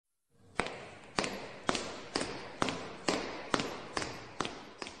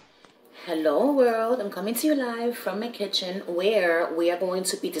Hello world, I'm coming to you live from my kitchen where we are going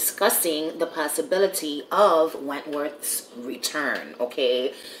to be discussing the possibility of Wentworth's return,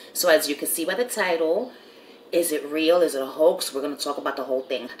 okay? So as you can see by the title, is it real? Is it a hoax? We're going to talk about the whole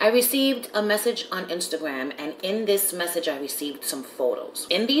thing. I received a message on Instagram, and in this message I received some photos.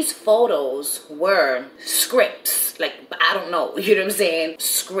 In these photos were scripts, like, I don't know, you know what I'm saying?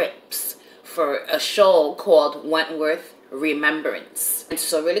 Scripts for a show called Wentworth Remembrance. And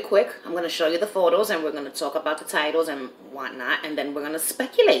so really quick, I'm going to show you the photos and we're going to talk about the titles and whatnot, and then we're going to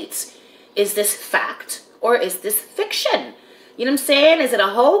speculate. Is this fact or is this fiction? You know what I'm saying? Is it a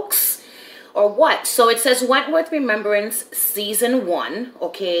hoax or what? So it says Wentworth Remembrance Season 1,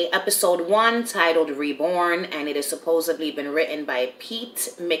 okay, Episode 1, titled Reborn, and it is supposedly been written by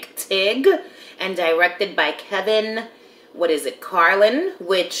Pete McTigg and directed by Kevin, what is it, Carlin,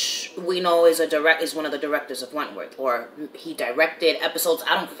 which we know is one of the directors of Wentworth, or he directed episodes,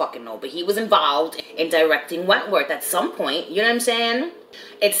 I don't fucking know, but he was involved in directing Wentworth at some point, you know what I'm saying?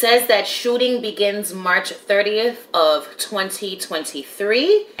 It says that shooting begins March 30th of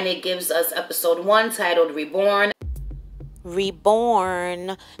 2023, and it gives us episode 1 titled Reborn.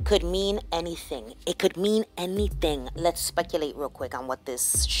 Reborn could mean anything. It could mean anything. Let's speculate real quick on what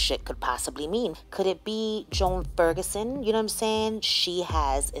this shit could possibly mean. Could it be Joan Ferguson? You know what I'm saying? She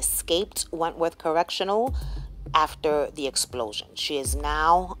has escaped Wentworth Correctional after the explosion. She is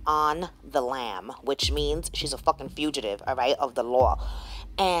now on the lam, which means she's a fucking fugitive, all right, of the law.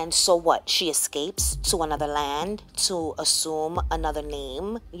 And so what? She escapes to another land to assume another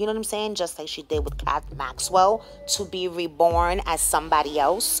name. You know what I'm saying? Just like she did with Kat Maxwell, to be reborn as somebody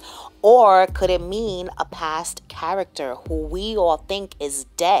else. Or could it mean a past character who we all think is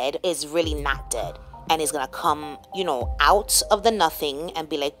dead is really not dead and is gonna come, you know, out of the nothing and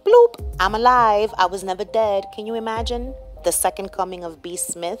be like, bloop, I'm alive. I was never dead. Can you imagine the second coming of B.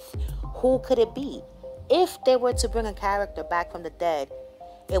 Smith? Who could it be? If they were to bring a character back from the dead,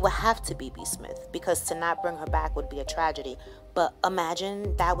 it would have to be B. Smith, because to not bring her back would be a tragedy. But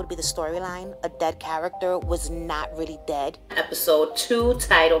imagine that would be the storyline. A dead character was not really dead. Episode 2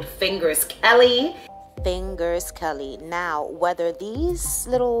 titled Fingers Kelly. Fingers Kelly. Now, whether these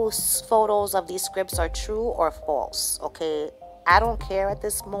little photos of these scripts are true or false, okay, I don't care at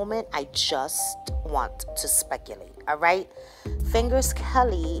this moment. I just want to speculate, all right? Fingers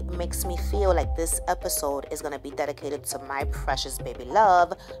Kelly makes me feel like this episode is going to be dedicated to my precious baby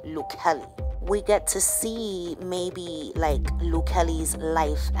love, Luke Kelly. We get to see maybe like Luke Kelly's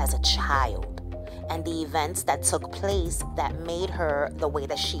life as a child and the events that took place that made her the way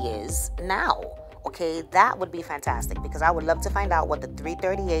that she is now. Okay, that would be fantastic, because I would love to find out what the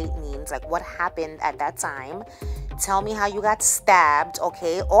 338 means, like what happened at that time. Tell me how you got stabbed,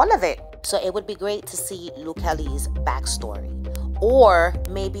 okay, all of it. So it would be great to see Luke Kelly's backstory. Or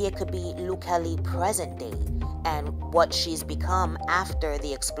maybe it could be Luke Kelly present day and what she's become after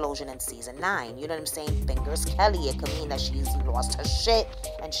the explosion in season 9. You know what I'm saying? Fingers Kelly. It could mean that she's lost her shit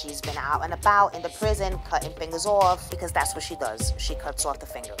and she's been out and about in the prison cutting fingers off, because that's what she does. She cuts off the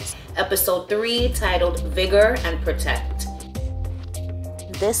fingers. Episode 3 titled Vigor and Protect.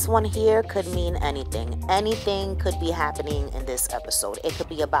 This one here could mean anything. Anything could be happening in this episode. It could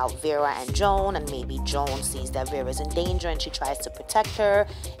be about Vera and Joan, and maybe Joan sees that Vera's in danger and she tries to protect her.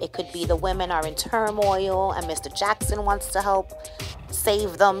 It could be the women are in turmoil and Mr. Jackson wants to help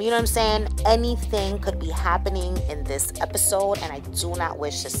save them. You know what I'm saying? Anything could be happening in this episode, and I do not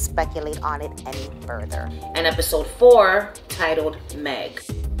wish to speculate on it any further. And episode 4 titled Meg.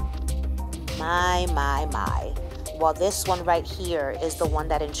 My. Well, this one right here is the one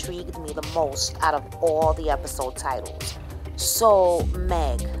that intrigued me the most out of all the episode titles. So,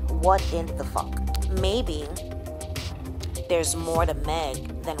 Meg, what in the fuck? Maybe there's more to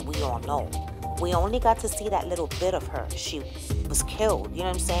Meg than we all know. We only got to see that little bit of her. She was killed, you know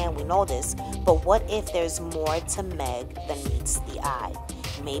what I'm saying? We know this. But what if there's more to Meg than meets the eye?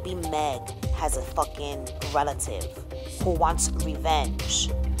 Maybe Meg has a fucking relative who wants revenge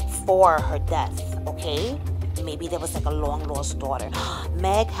for her death, okay? Maybe there was like a long-lost daughter.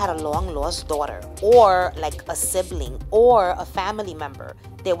 Meg had a long-lost daughter, or like a sibling, or a family member.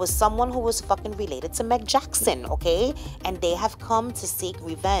 There was someone who was fucking related to Meg Jackson, okay? And they have come to seek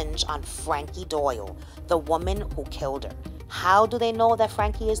revenge on Frankie Doyle, the woman who killed her. How do they know that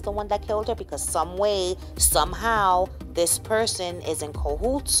Frankie is the one that killed her? Because some way, somehow, this person is in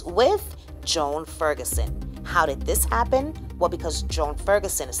cahoots with Joan Ferguson. How did this happen? Well, because Joan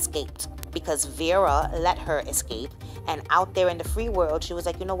Ferguson escaped. Because Vera let her escape, And out there in the free world, she was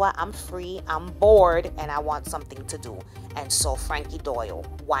like, you know what? I'm free, I'm bored, and I want something to do. And so Frankie Doyle,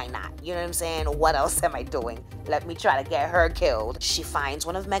 why not? You know what I'm saying? What else am I doing? Let me try to get her killed. She finds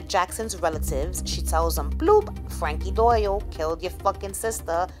one of Meg Jackson's relatives. She tells them, bloop, Frankie Doyle killed your fucking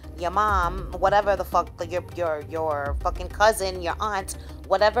sister, your mom, whatever the fuck, your fucking cousin, your aunt,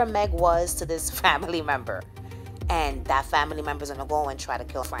 whatever Meg was to this family member. And that family member's gonna go and try to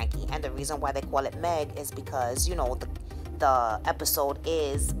kill Frankie. And the reason why they call it Meg is because, you know, the episode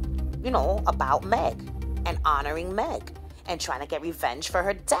is, you know, about Meg and honoring Meg and trying to get revenge for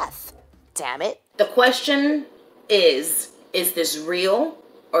her death. Damn it. The question is this real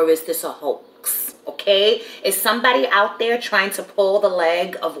or is this a hoax? Okay? Is somebody out there trying to pull the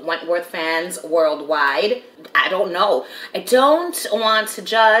leg of Wentworth fans worldwide? I don't know. I don't want to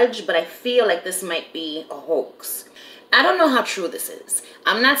judge, but I feel like this might be a hoax. I don't know how true this is.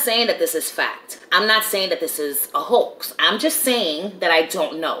 I'm not saying that this is fact. I'm not saying that this is a hoax. I'm just saying that I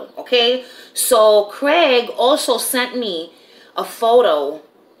don't know, okay? So Craig also sent me a photo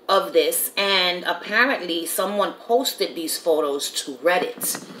of this, and apparently someone posted these photos to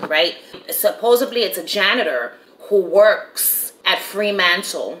Reddit, right? Supposedly it's a janitor who works at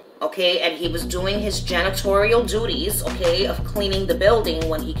Fremantle, okay, and he was doing his janitorial duties, okay, of cleaning the building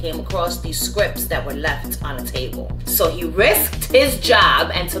when he came across these scripts that were left on a table. So he risked his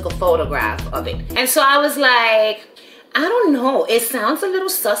job and took a photograph of it. And so I was like, I don't know, it sounds a little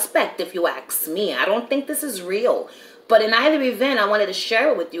suspect if you ask me. I don't think this is real. But in either event, I wanted to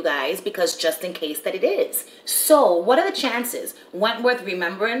share it with you guys because just in case that it is. So, what are the chances? Wentworth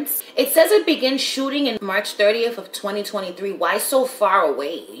Remembrance. It says it begins shooting in March 30th of 2023. Why so far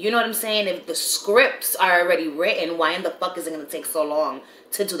away? You know what I'm saying? If the scripts are already written, why in the fuck is it going to take so long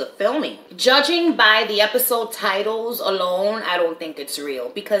to do the filming? Judging by the episode titles alone, I don't think it's real.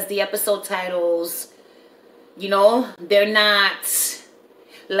 Because the episode titles, you know, they're not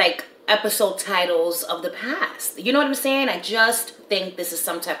like episode titles of the past. You know what I'm saying? I just think this is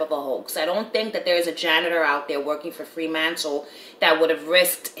some type of a hoax. I don't think that there's a janitor out there working for Fremantle that would have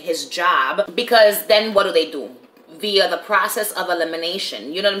risked his job, because then what do? Via the process of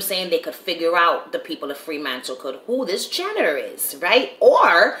elimination, you know what I'm saying? They could figure out, the people of Fremantle could, who this janitor is, right?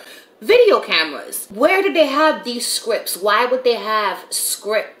 Or video cameras. Where did they have these scripts? Why would they have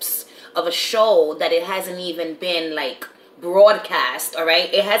scripts of a show that it hasn't even been like broadcast? All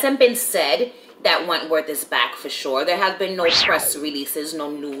right, it hasn't been said that Wentworth is back for sure. There have been no press releases,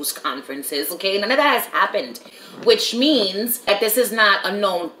 no news conferences, okay? None of that has happened, which means that this is not a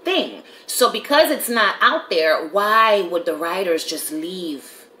known thing. So because it's not out there, why would the writers just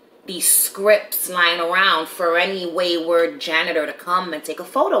leave these scripts lying around for any wayward janitor to come and take a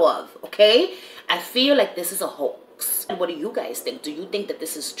photo of, okay? I feel like this is a hoax. What do you guys think? Do you think that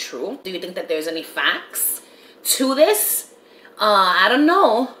this is true? Do you think that there's any facts to this? I don't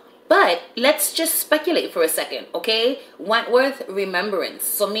know, but let's just speculate for a second, okay? Wentworth Remembrance.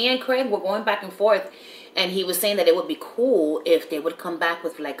 So me and Craig were going back and forth, and he was saying that it would be cool if they would come back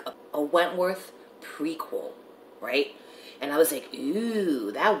with like a Wentworth prequel, right? And I was like,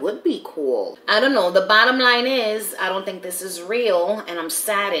 ooh, that would be cool. I don't know. The bottom line is, I don't think this is real, and I'm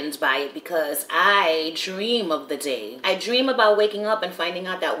saddened by it because I dream of the day. I dream about waking up and finding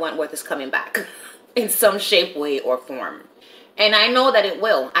out that Wentworth is coming back in some shape, way, or form. And I know that it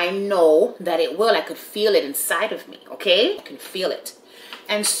will. I know that it will. I could feel it inside of me, okay? I can feel it.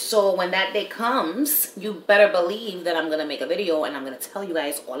 And so when that day comes, you better believe that I'm going to make a video and I'm going to tell you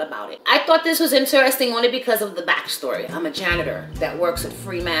guys all about it. I thought this was interesting only because of the backstory. I'm a janitor that works at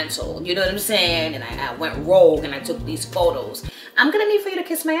Fremantle. You know what I'm saying? And I went rogue and I took these photos. I'm going to need for you to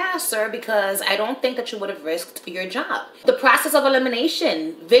kiss my ass, sir, because I don't think that you would have risked your job. The process of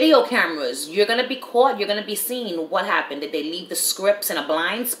elimination, video cameras, you're going to be caught. You're going to be seen. What happened? Did they leave the scripts in a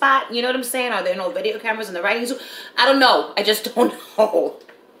blind spot? You know what I'm saying? Are there no video cameras in the writing room? I don't know. I just don't know.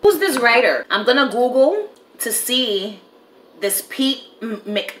 Who's this writer? I'm gonna Google to see this Pete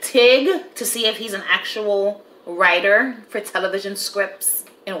McTigg to see if he's an actual writer for television scripts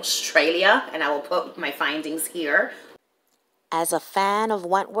in Australia, and I will put my findings here. As a fan of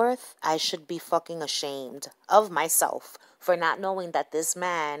Wentworth, I should be fucking ashamed of myself for not knowing that this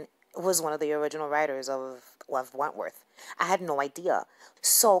man was one of the original writers of Wentworth. I had no idea.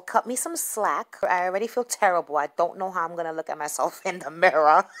 So cut me some slack. I already feel terrible. I don't know how I'm going to look at myself in the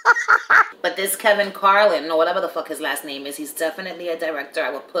mirror. But this Kevin Carlin, or whatever the fuck his last name is, he's definitely a director.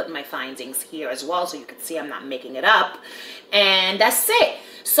 I will put my findings here as well so you can see I'm not making it up. And that's it.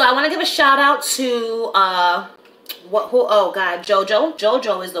 So I want to give a shout out to, oh God, Jojo.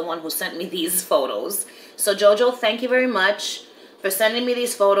 Jojo is the one who sent me these photos. So Jojo, thank you very much for sending me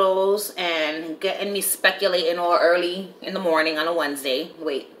these photos and getting me speculating all early in the morning on a Wednesday.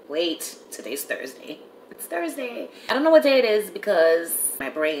 Wait, today's Thursday. It's Thursday. I don't know what day it is because my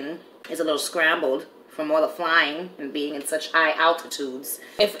brain is a little scrambled from all the flying and being in such high altitudes.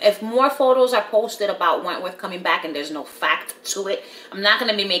 If more photos are posted about Wentworth coming back and there's no fact to it, I'm not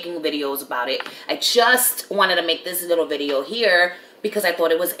going to be making videos about it. I just wanted to make this little video here because I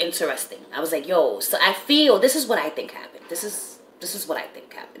thought it was interesting. I was like, yo, so I feel, this is what I think happened. This is what I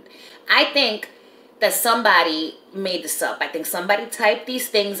think happened. I think that somebody made this up. I think somebody typed these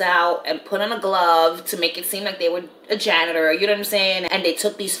things out and put on a glove to make it seem like they were a janitor, you know what I'm saying? And they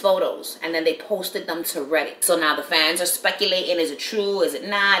took these photos and then they posted them to Reddit. So now the fans are speculating, is it true? Is it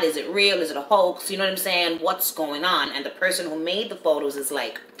not? Is it real? Is it a hoax? You know what I'm saying? What's going on? And the person who made the photos is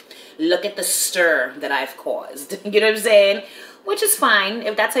like, look at the stir that I've caused. You know what I'm saying? Which is fine.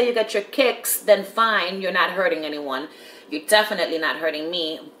 If that's how you get your kicks, then fine. You're not hurting anyone. You're definitely not hurting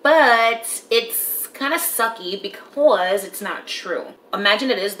me. But it's kind of sucky because it's not true.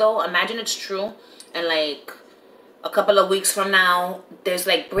 Imagine it is though. Imagine it's true and like a couple of weeks from now there's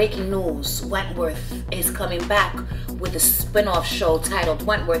like breaking news. Wentworth is coming back with a spin-off show titled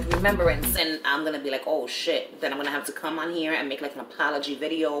Wentworth Remembrance, and I'm gonna be like, oh shit. Then I'm gonna have to come on here and make like an apology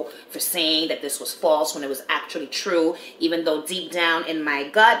video for saying that this was false when it was actually true, even though deep down in my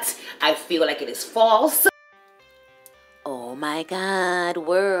gut I feel like it is false. Oh my God,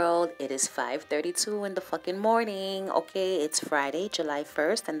 world, it is 5:32 in the fucking morning. Okay, it's Friday, July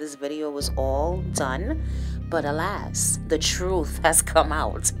 1st, and this video was all done. But alas, the truth has come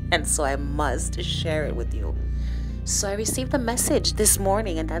out, and so I must share it with you. So I received a message this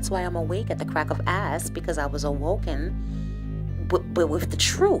morning, and that's why I'm awake at the crack of ass, because I was awoken with the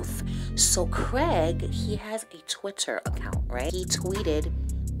truth. So Craig, he has a Twitter account, right? He tweeted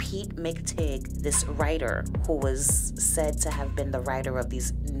Pete McTigg, this writer who was said to have been the writer of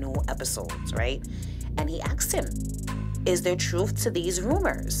these new episodes, right? And he asked him, is there truth to these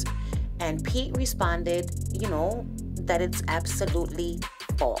rumors? And Pete responded, you know, that it's absolutely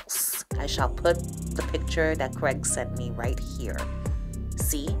false. I shall put the picture that Craig sent me right here.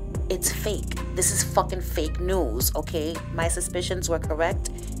 See, it's fake. This is fucking fake news, okay? My suspicions were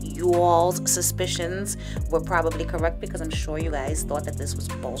correct. You all's suspicions were probably correct because I'm sure you guys thought that this was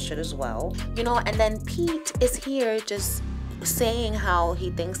bullshit as well. You know, and then Pete is here just saying how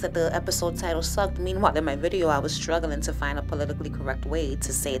he thinks that the episode title sucked. Meanwhile, in my video, I was struggling to find a politically correct way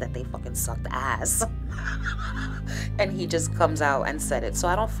to say that they fucking sucked ass. And he just comes out and said it. So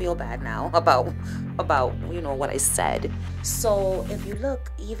I don't feel bad now about you know, what I said. So if you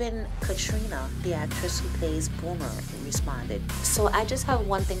look, even Katrina, the actress who plays Boomer, responded. So I just have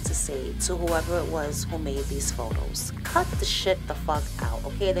one thing to say to whoever it was who made these photos. Cut the shit the fuck out,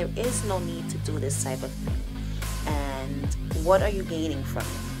 okay? There is no need to do this type of thing. And what are you gaining from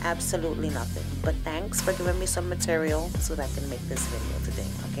it? Absolutely nothing. But thanks for giving me some material so that I can make this video today,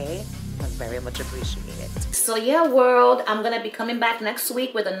 okay? I very much appreciate it. So yeah, world, I'm gonna be coming back next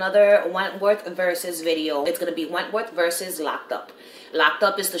week with another Wentworth versus video. It's gonna be Wentworth versus Locked Up. Locked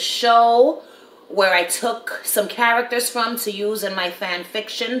Up is the show where I took some characters from to use in my fan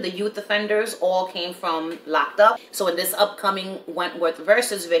fiction. The youth offenders all came from Locked Up. So in this upcoming Wentworth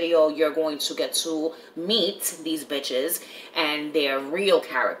versus video, you're going to get to meet these bitches and their real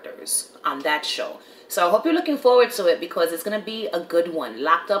characters on that show. So I hope you're looking forward to it because it's going to be a good one.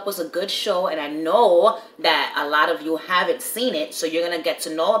 Locked Up was a good show, and I know that a lot of you haven't seen it, so you're going to get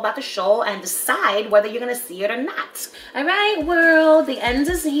to know about the show and decide whether you're going to see it or not. All right, world, the end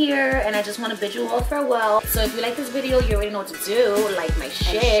is here, and I just want to bid you all farewell. So if you like this video, you already know what to do. Like my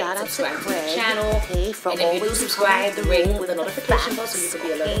shit, subscribe to the channel, and if you do subscribe, ring with a notification bell so you can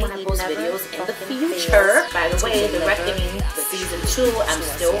be alerted when I post videos in the future. By the way, the Reckoning, the season 2, I'm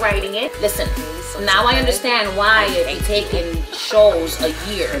still writing it. Listen, now I understand why it be taking shows a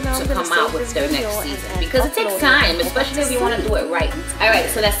year to come out with their next season. Because it takes time, especially if you want to do it right. Alright,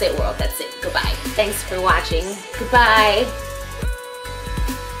 so that's it, world. That's it. Goodbye. Thanks for watching. Goodbye.